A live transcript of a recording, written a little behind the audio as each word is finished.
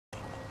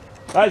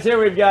Right here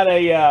we've got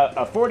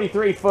a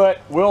 43-foot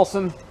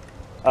Wilson.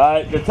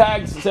 The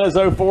tag says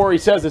 04. He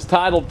says it's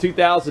titled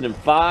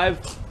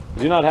 2005. I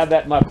do not have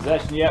that in my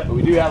possession yet, but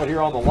we do have it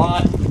here on the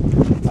lot.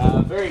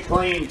 Very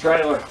clean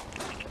trailer.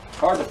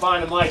 Hard to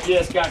find them like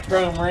this. Got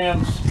chrome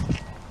rims,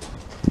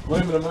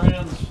 aluminum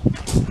rims.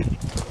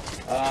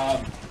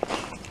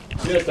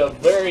 Just a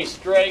very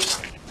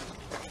straight,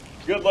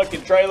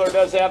 good-looking trailer.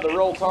 Does have the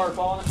roll tarp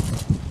on it.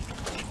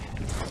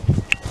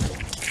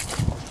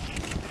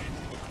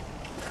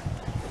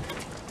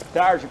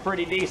 Tires are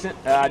pretty decent.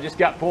 Just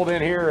got pulled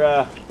in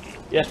here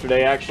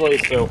yesterday, actually.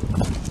 So,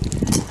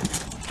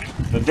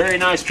 a very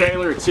nice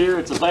trailer. It's here.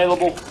 It's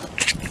available.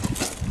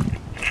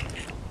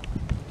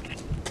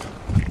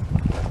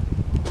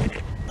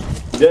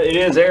 It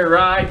is air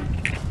ride.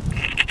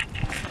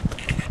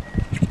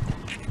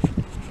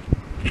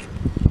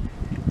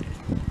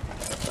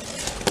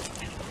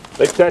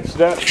 They touched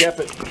it up, kept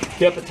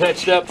it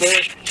touched up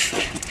there.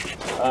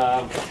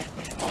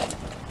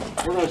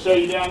 We're going to show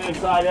you down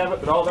inside of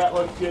it, but all that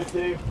looks good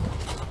too.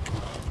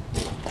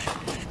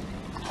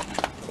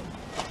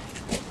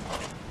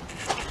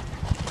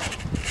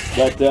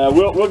 But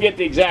we'll get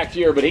the exact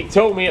year, but he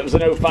told me it was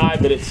an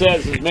 05, but it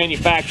says it's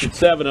manufactured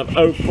 7 of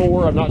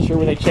 04. I'm not sure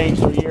when they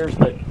changed their years,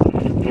 but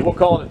we'll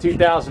call it a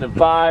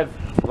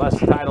 2005, unless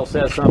the title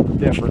says something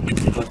different.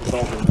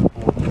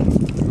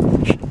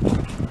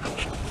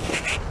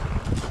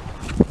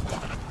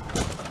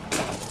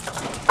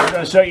 We're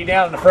going to show you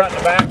down in the front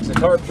and the back. The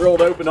tarp's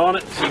rolled open on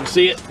it, so you can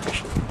see it.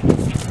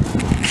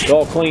 It's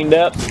all cleaned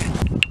up.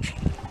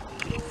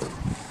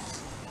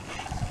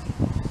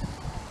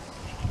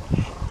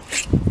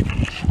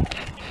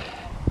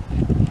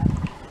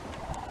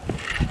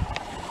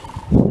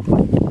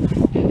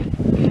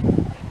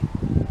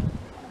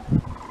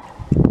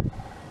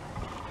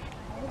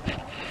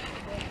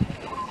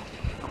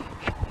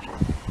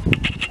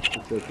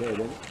 It's okay,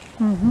 isn't it?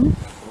 Mm-hmm.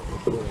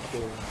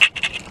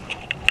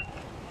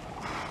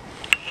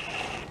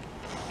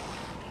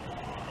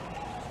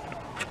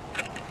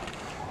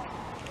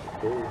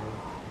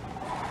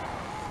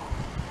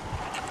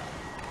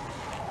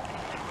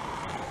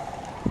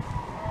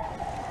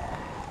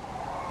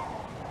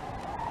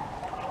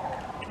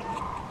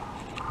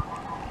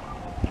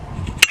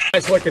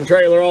 Nice looking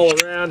trailer all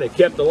around. It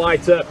kept the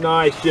lights up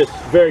nice, just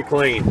very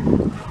clean.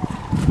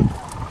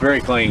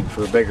 Very clean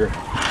for a bigger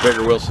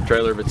Wilson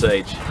trailer of its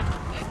age.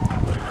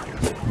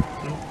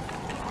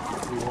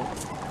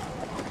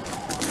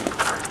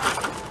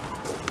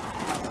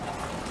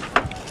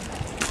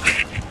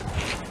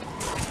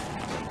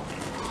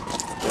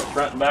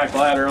 Front and back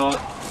ladder on it.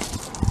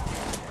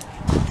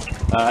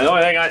 The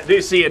only thing I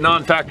do see a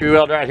non-factory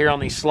weld right here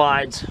on these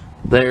slides,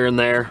 there and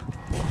there.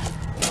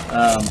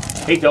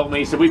 He told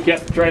me, so we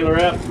kept the trailer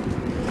up.